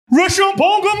Restaurant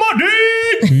Pongamadi!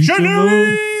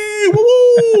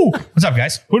 Woo! What's up,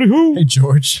 guys? Hooty hoo. Hey,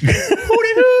 George. Hooty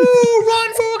hoo!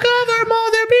 Run for cover,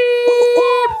 mother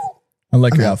beep! I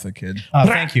like your outfit, kid.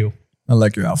 Thank you. I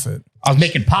like your outfit. I was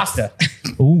making pasta.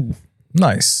 Ooh,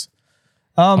 nice.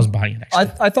 I was buying it,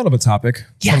 actually. I thought of a topic.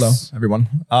 Yes. Hello, everyone.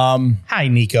 Hi,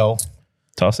 Nico.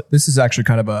 Toss it. This is actually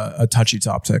kind of a touchy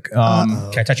topic. Can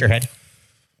I touch your head?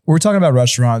 We're talking about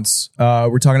restaurants.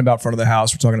 We're talking about front of the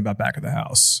house. We're talking about back of the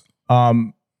house.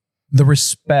 The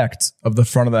respect of the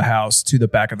front of the house to the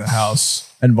back of the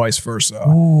house and vice versa.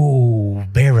 Ooh,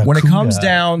 barracuda. When it comes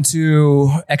down to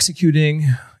executing,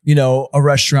 a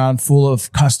restaurant full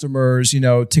of customers,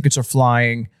 tickets are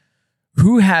flying.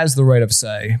 Who has the right of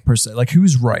say, per se? Like,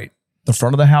 who's right? The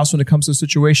front of the house when it comes to the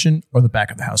situation, or the back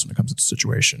of the house when it comes to the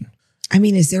situation? I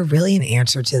mean, is there really an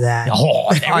answer to that?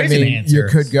 Oh, there is an answer. You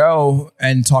could go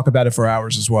and talk about it for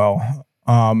hours as well.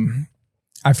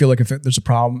 I feel like if there's a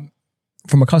problem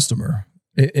from a customer,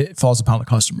 it falls upon the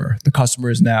customer. The customer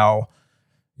is now,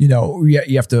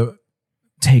 you have to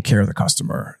take care of the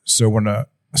customer. So when a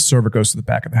server goes to the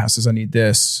back of the house, says, I need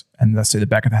this. And let's say the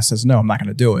back of the house says, no, I'm not going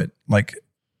to do it. Like,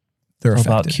 they're It's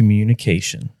affected. about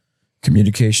communication.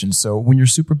 Communication. So when you're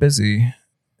super busy,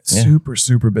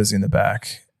 super busy in the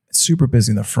back, super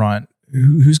busy in the front,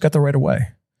 who's got the right of way?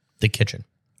 The kitchen.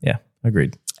 Yeah,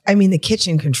 agreed. I mean, the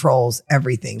kitchen controls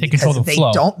everything. They because control if the they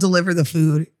flow. don't deliver the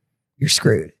food, you're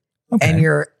screwed. Okay. And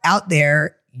you're out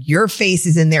there, your face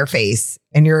is in their face,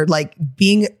 and you're like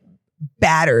being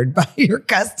battered by your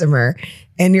customer.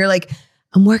 And you're like,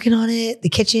 I'm working on it, the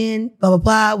kitchen, blah, blah,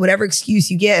 blah, whatever excuse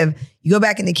you give, you go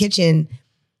back in the kitchen.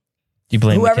 You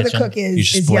blame Whoever the the kitchen? cook is You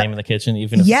just is- blame the kitchen,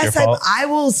 even if Yes, it's your fault? I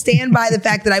will stand by the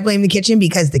fact that I blame the kitchen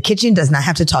because the kitchen does not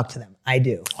have to talk to them. I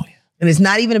do. Oh, yeah. And it's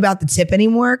not even about the tip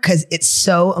anymore because it's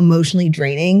so emotionally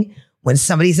draining when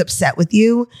somebody's upset with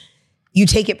you. You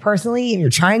take it personally and you're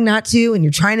trying not to, and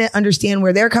you're trying to understand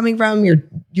where they're coming from.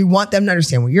 You want them to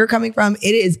understand where you're coming from.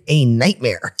 It is a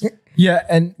nightmare. Yeah.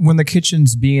 And when the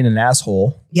kitchen's being an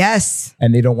asshole, Yes.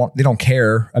 and they don't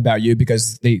care about you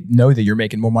because they know that you're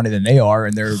making more money than they are,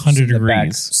 and they're 100 in the back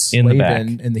degrees in the back.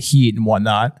 slaving in the heat and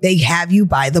whatnot. They have you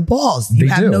by the balls. You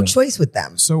They have do. no choice with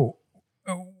them. So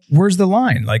where's the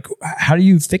line? Like, how do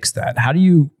you fix that? How do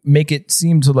you make it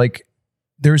seem to like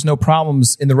there's no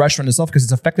problems in the restaurant itself because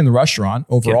it's affecting the restaurant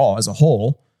overall as a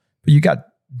whole? But you got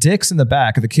dicks in the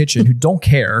back of the kitchen who don't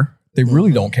care. They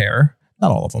really don't care.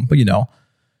 Not all of them, but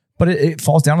But it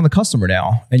falls down on the customer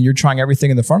now, and you're trying everything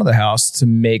in the front of the house to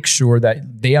make sure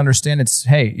that they understand it's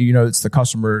the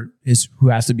customer who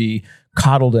has to be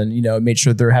coddled and made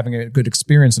sure they're having a good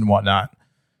experience and whatnot.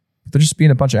 But they're just being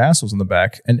a bunch of assholes in the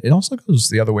back, and it also goes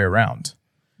the other way around.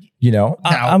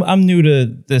 I'm new to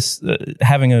this,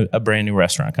 having a brand new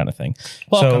restaurant kind of thing.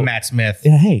 Welcome, Matt Smith.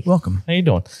 Yeah, hey, Welcome. how you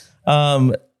doing?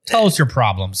 Tell us your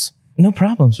problems. No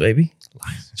problems, baby.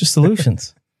 Just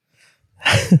solutions.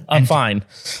 I'm fine.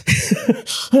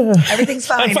 Everything's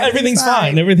fine. Everything's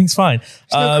fine. Everything's fine.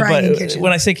 no crying in the But kitchen.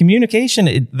 when I say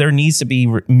communication, there needs to be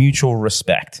mutual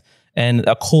respect and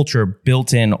a culture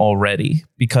built in already.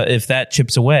 Because if that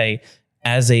chips away,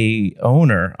 as a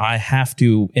owner, I have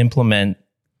to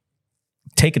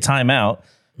take a time out.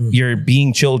 You're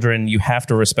being children. You have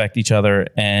to respect each other.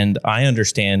 And I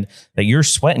understand that you're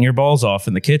sweating your balls off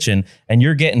in the kitchen and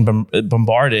you're getting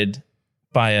bombarded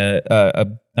by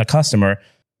a customer.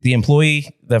 The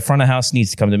employee, the front of house needs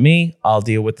to come to me. I'll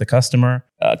deal with the customer.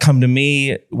 Come to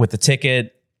me with the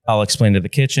ticket. I'll explain to the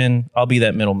kitchen. I'll be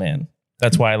that middleman.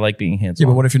 That's why I like being hands-on.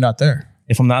 Yeah, but what if you're not there?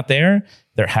 If I'm not there,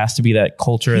 there has to be that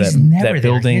culture, He's that never there.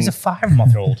 building He's a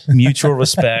 5-month-old. mutual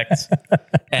respect.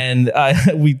 And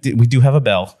we do have a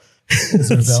bell. Is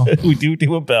there a bell? We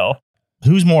do a bell.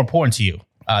 Who's more important to you?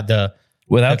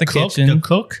 Without the cook, kitchen, the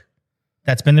cook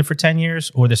that's been there for 10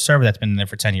 years, or the server that's been there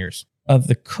for 10 years?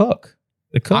 the cook.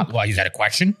 The cook. Well, is that a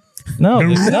question? No,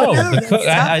 No, the cook.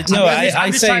 that's tough. I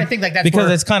I'm just say trying to think like that's because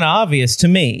where- it's kind of obvious to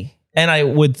me, and I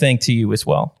would think to you as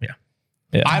well. Yeah.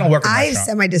 Yeah. I don't work in a I restaurant.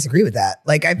 semi-disagree with that.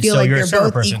 Like, I feel So like you're a they're server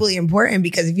both person. equally important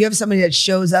because if you have somebody that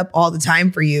shows up all the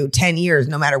time for you 10 years,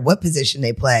 no matter what position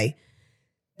they play,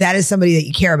 that is somebody that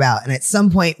you care about. And at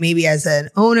some point, maybe as an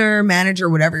owner, manager,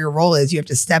 whatever your role is, you have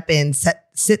to step in,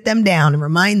 sit them down and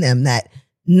remind them that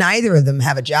neither of them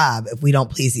have a job if we don't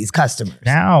please these customers.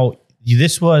 Now,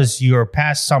 this was your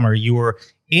past summer. You were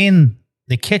in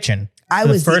the kitchen. I for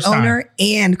was the first time. owner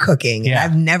and cooking. Yeah. And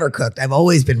I've never cooked. I've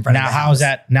always been front of Now, the how house.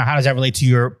 does that relate to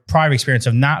your prior experience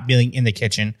of not being in the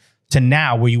kitchen to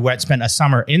now where you went spent a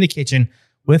summer in the kitchen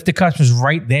with the customers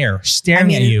right there staring I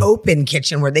mean, at you? an open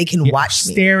kitchen where they can watch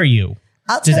me. Stare at you.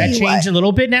 I'll Does tell that you change what. a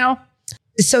little bit now?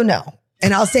 So no.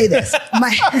 And I'll say this,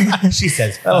 She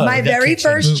says, my very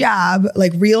first job,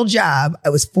 like real job, I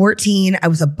was 14. I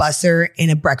was a busser in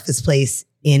a breakfast place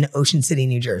in Ocean City,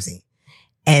 New Jersey.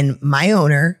 And my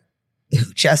owner,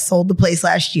 who just sold the place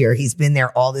last year, he's been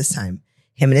there all this time,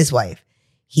 him and his wife.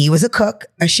 He was a cook,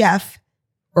 a chef,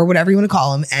 or whatever you want to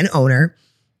call him, an owner.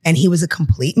 And he was a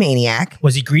complete maniac.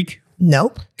 Was he Greek?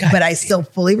 Nope. But I still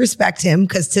fully respect him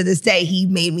because to this day, he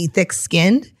made me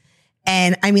thick-skinned.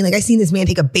 And I mean, like, I seen this man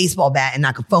take a baseball bat and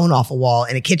knock a phone off a wall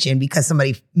in a kitchen because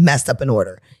somebody messed up an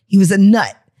order. He was a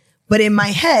nut. But in my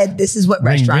head, this is what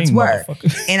restaurants were.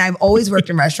 And I've always worked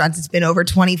in restaurants. It's been over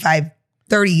 25,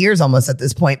 30 years almost at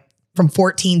this point, from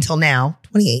 14 till now,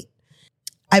 28.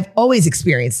 I've always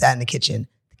experienced that in the kitchen.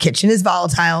 The kitchen is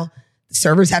volatile. The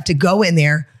servers have to go in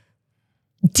there,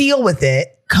 deal with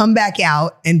it, come back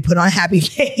out and put on a happy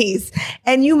face.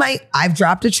 And I've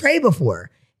dropped a tray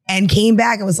before and came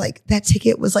back and was like, that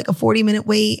ticket was like a 40-minute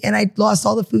wait and I lost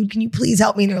all the food. Can you please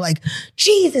help me? And they're like,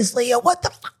 Jesus, Leah, what the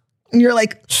fuck? And you're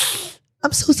like,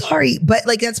 I'm so sorry. But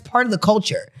like, that's part of the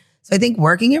culture. So I think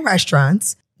working in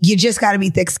restaurants, you just got to be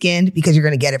thick-skinned because you're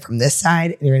going to get it from this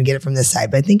side and you're going to get it from this side.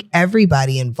 But I think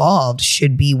everybody involved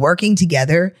should be working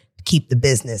together to keep the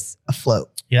business afloat.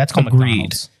 Yeah, that's called Agreed.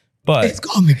 McDonald's. But It's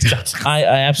called McDonald's. I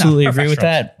absolutely agree with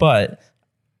that. But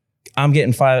I'm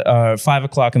getting 5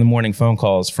 o'clock in the morning phone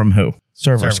calls from who?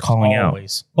 Servers calling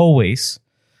always.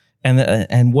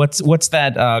 And what's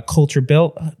that culture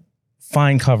built?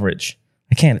 Fine coverage.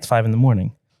 I can't. It's 5 in the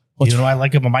morning. You know what I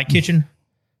like about my kitchen?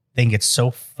 They can get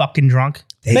so fucking drunk.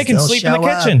 They can sleep in the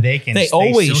kitchen. They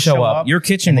always show up. Your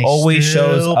kitchen always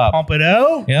shows up. Pump it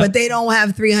out. Yep. But they don't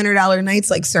have $300 nights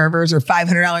like servers or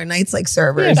 $500 nights like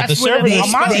servers. Yeah, that's where they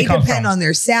money comes depend from. on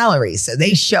their salary. So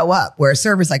they show up where a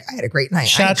server's like, I had a great night.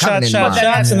 Shots, I ain't coming in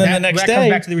tomorrow. and then the next that day. comes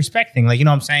back to the respect thing. Like, you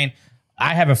know what I'm saying?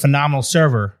 I have a phenomenal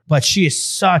server, but she is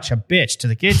such a bitch to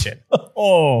the kitchen.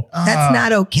 That's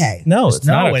not okay. No, it's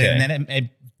not okay. And then it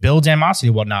builds animosity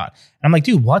and whatnot. And I'm like,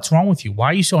 dude, what's wrong with you? Why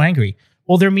are you so angry?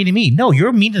 Well, they're mean to me. No,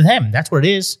 you're mean to them. That's what it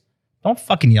is. Don't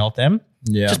fucking yell at them.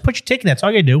 Yeah. Just put your ticket in. That's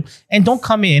all you do. And don't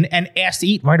come in and ask to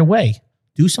eat right away.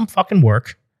 Do some fucking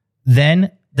work.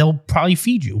 Then they'll probably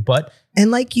feed you.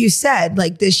 And like you said,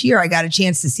 like this year, I got a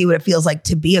chance to see what it feels like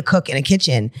to be a cook in a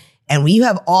kitchen. And when you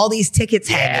have all these tickets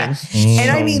hanging,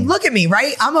 and I mean, look at me,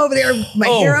 right? I'm over there, my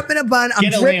hair up in a bun. I'm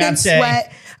dripping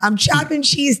sweat. I'm chopping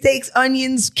cheesesteaks,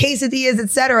 onions, quesadillas,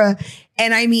 etc.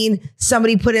 And I mean,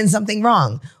 somebody put in something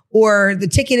wrong. Or the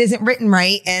ticket isn't written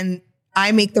right and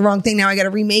I make the wrong thing. Now I got to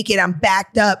remake it. I'm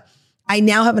backed up. I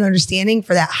now have an understanding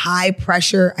for that high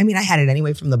pressure. I mean, I had it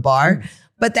anyway from the bar,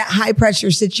 but that high pressure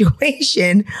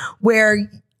situation where,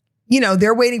 you know,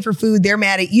 they're waiting for food. They're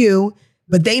mad at you,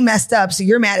 but they messed up. So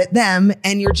you're mad at them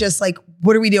and you're just like,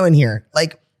 what are we doing here?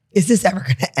 Like, is this ever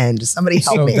going to end? Somebody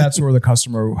help me. So that's where the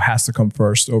customer has to come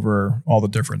first over all the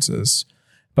differences.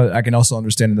 But I can also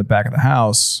understand in the back of the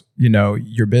house, you know,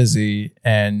 you're busy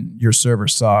and your server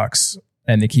sucks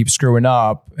and they keep screwing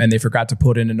up and they forgot to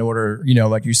put in an order, you know,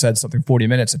 like you said, something 40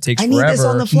 minutes. It takes I need forever. this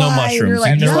on the fly. No mushrooms. And you're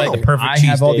like, And they're no. like the perfect I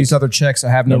have all cheesesteak. these other checks. I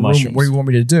have no room. mushrooms. What do you want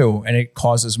me to do? And it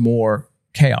causes more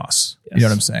chaos. Yes. You know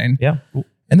what I'm saying? Yeah.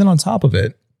 And then on top of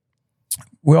it,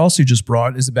 what else you just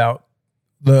brought is about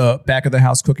the back of the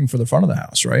house cooking for the front of the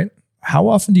house, right? How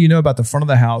often do you know about the front of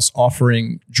the house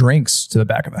offering drinks to the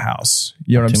back of the house?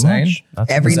 You know what I'm saying?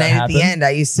 Every Does that night at the happen? end,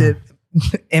 I used to,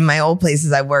 in my old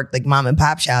places I worked, like mom and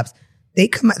pop shops, they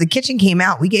come out, the kitchen came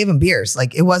out, we gave them beers.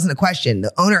 Like it wasn't a question.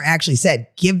 The owner actually said,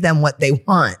 give them what they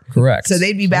want. Correct. So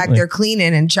they'd be back there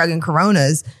cleaning and chugging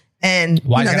Coronas. And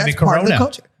Why you know, gotta be that's part of the Corona?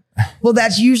 culture. Well,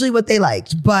 that's usually what they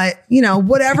liked. But, you know,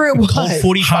 whatever it was. Cold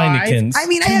 45. Heinekens. I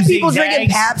mean, I have people drinking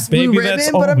Zags. Pabst Blue Baby, that's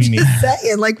Ribbon, all but I'm we just need.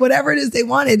 saying, like, whatever it is they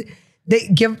wanted, they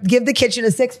give the kitchen a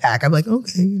 6-pack. I'm like,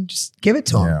 okay, just give it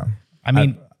to them. Yeah. I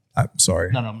mean, I'm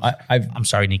sorry. no. I've I'm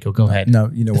sorry, Nico. Go ahead. no.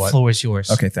 You know The what? floor is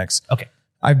yours. Okay, thanks. Okay.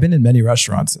 I've been in many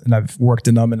restaurants and I've worked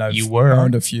in them and I've You were.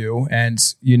 owned a few. And,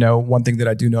 you know, one thing that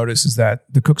I do notice is that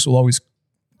the cooks will always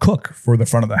cook for the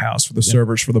front of the house, for the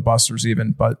servers, for the busters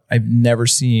even. But I've never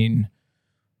seen,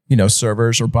 you know,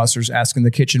 servers or busters asking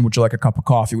the kitchen, would you like a cup of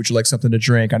coffee? Would you like something to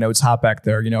drink? I know it's hot back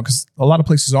there, you know, because a lot of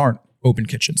places aren't open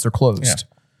kitchens. They're closed. Yeah.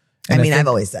 And I mean, I've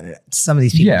always done it. Some of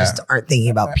these people Yeah. just aren't thinking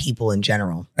about people in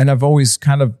general. And I've always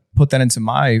kind of put that into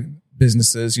my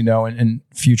businesses, you know, and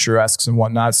future asks and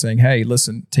whatnot, saying, hey,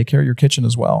 listen, take care of your kitchen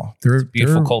as well.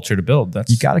 Beautiful culture to build.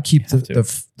 That's You got to keep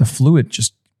the fluid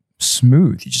just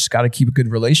smooth. You just got to keep a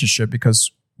good relationship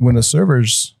because when the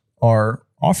servers are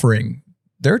offering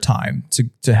their time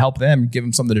to help them, give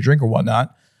them something to drink or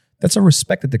whatnot, that's a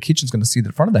respect that the kitchen's going to see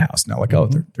the front of the house now. Like, oh,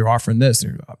 they're offering this,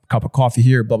 a cup of coffee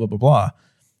here, blah, blah, blah, blah.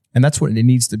 And that's what it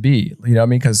needs to be. You know what I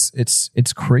mean? Because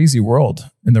it's crazy world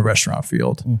in the restaurant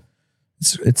field.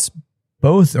 It's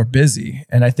both are busy.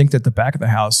 And I think that the back of the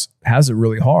house has it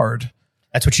really hard.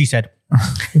 That's what she said.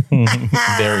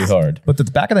 Very hard. But the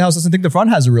back of the house doesn't think the front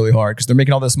has it really hard because they're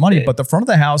making all this money. But the front of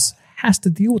the house has to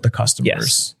deal with the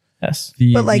customers. Yes.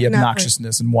 The But, like,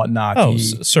 obnoxiousness and whatnot. Oh,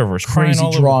 the servers crying crazy all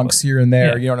over the drunks place. here and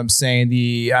there. Yeah. You know what I'm saying?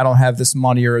 I don't have this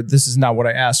money or this is not what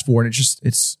I asked for. And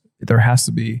there has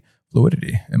to be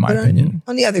fluidity, in my opinion.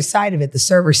 On the other side of it, the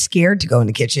server's scared to go in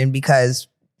the kitchen because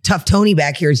tough Tony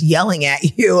back here is yelling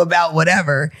at you about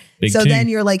whatever. Big so T. then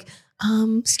you're like,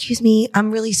 excuse me,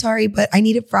 I'm really sorry, but I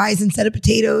needed fries instead of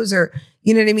potatoes, or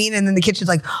you know what I mean? And then the kitchen's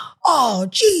like, oh,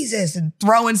 Jesus, and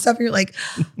throwing stuff. And you're like,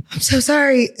 I'm so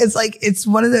sorry. It's like, it's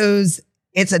one of those,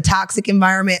 it's a toxic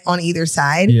environment on either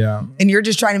side. Yeah. And you're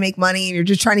just trying to make money and you're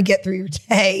just trying to get through your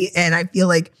day. And I feel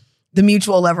like the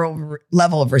mutual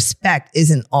level of respect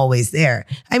isn't always there.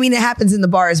 I mean, it happens in the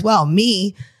bar as well.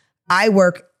 I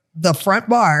work the front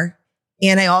bar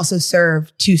and I also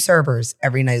serve 2 servers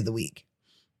every night of the week.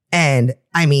 And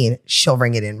I mean, she'll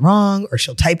ring it in wrong or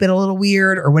she'll type it a little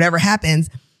weird or whatever happens.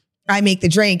 I make the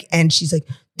drink and she's like,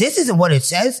 this isn't what it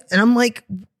says. And I'm like,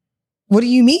 what do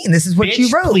you mean? This is what you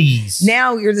wrote. Please.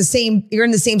 Now you're in the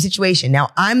same situation. Now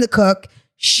I'm the cook.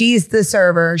 She's the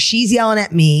server. She's yelling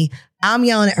at me. I'm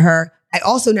yelling at her. I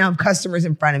also now have customers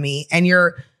in front of me and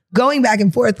you're going back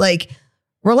and forth like,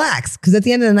 relax. Because at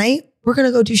the end of the night, we're going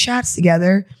to go do shots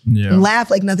together and laugh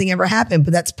like nothing ever happened.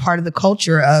 But that's part of the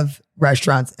culture of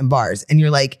restaurants and bars. And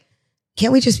you're like,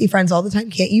 can't we just be friends all the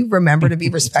time? Can't you remember to be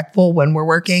respectful when we're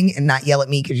working and not yell at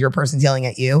me because your person's yelling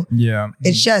at you? Yeah.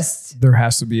 It's just, There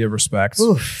has to be a respect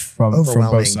from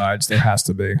overwhelming. both sides. There has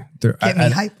to be. Get me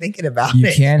hyped thinking about You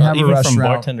it. can't have a Even from restaurant.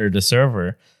 bartender to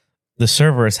server, the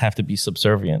servers have to be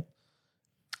subservient.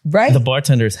 Right? The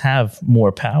bartenders have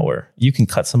more power. You can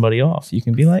cut somebody off. You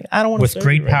can be like, I don't want to. With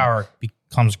great power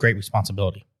becomes great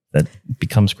responsibility. That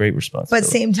becomes great responsibility.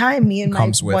 But same time, me and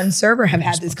my one server have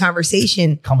had this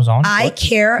conversation. Comes on. I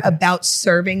care about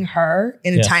serving her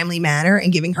in a timely manner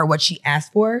and giving her what she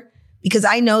asked for because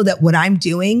I know that what I'm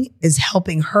doing is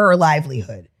helping her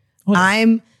livelihood.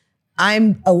 I'm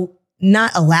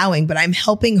not allowing, but I'm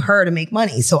helping her to make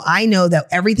money. So I know that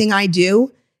everything I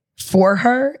do for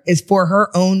her is for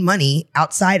her own money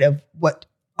outside of what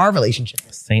our relationship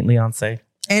is. Saintly on say.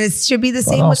 And it should be the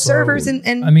same with servers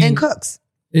and cooks.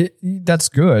 That's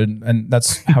good. And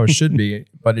that's how it should be.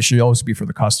 But it should always be for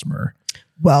the customer.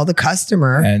 Well, the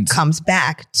customer comes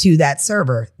back to that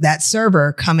server. That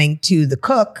server coming to the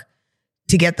cook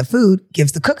to get the food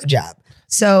gives the cook a job.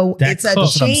 So it's a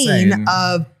chain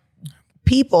of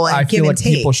people and I give feel and like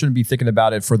take. people shouldn't be thinking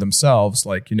about it for themselves.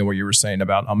 Like, you know what you were saying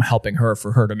about I'm helping her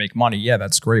for her to make money. Yeah,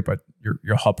 that's great. But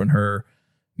you're helping her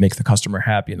make the customer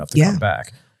happy enough to come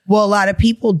back. Well, a lot of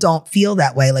people don't feel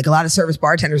that way. Like a lot of service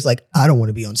bartenders, like, I don't want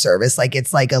to be on service. Like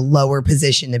it's like a lower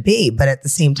position to be. But at the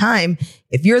same time,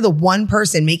 if you're the one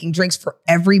person making drinks for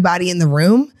everybody in the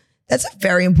room, that's a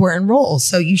very important role.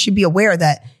 So you should be aware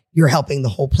that you're helping the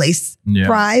whole place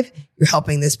thrive. You're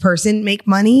helping this person make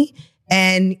money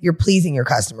and you're pleasing your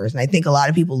customers. And I think a lot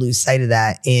of people lose sight of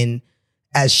that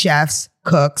as chefs,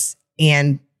 cooks,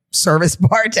 and service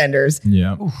bartenders.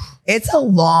 Yeah. It's a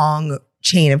long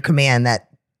chain of command that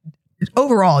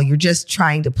overall, you're just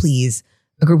trying to please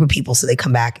a group of people so they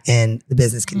come back and the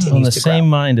business continues On the to same grow.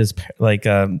 mind as like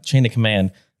chain of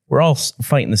command, we're all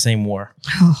fighting the same war.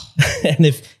 And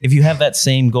if you have that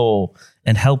same goal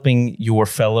and helping your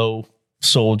fellow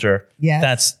soldier,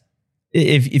 that's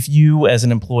if you as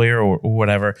an employer or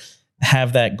whatever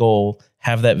have that goal,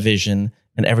 have that vision,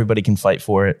 and everybody can fight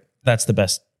for it, that's the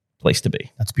best place to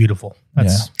be. That's beautiful.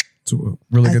 It's a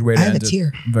really good way to end it.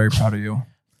 tear. I'm very proud of you.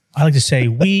 I like to say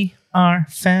we are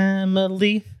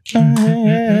family.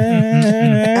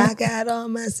 I got all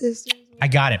my sisters. I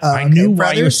got it. Oh, I knew why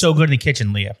brothers? you were so good in the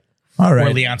kitchen, Leah. All right.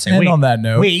 Or Leonce. And Wait, on that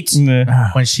note,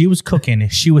 when she was cooking,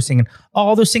 she was singing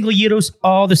all the single yitos,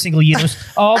 all the single yitos,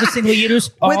 all the single yitos,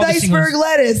 all With the iceberg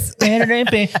lettuce. And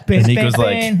Nico's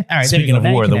like, all right, speaking of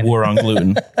war, the war on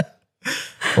gluten.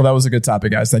 well, that was a good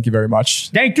topic, guys. Thank you very much.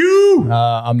 Thank you,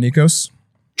 I'm Nikos.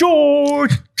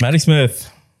 George. Maddie Smith.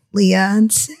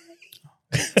 Leonce.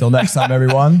 Till next time,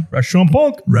 everyone. Restaurant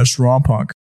Punk. Restaurant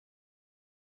Punk.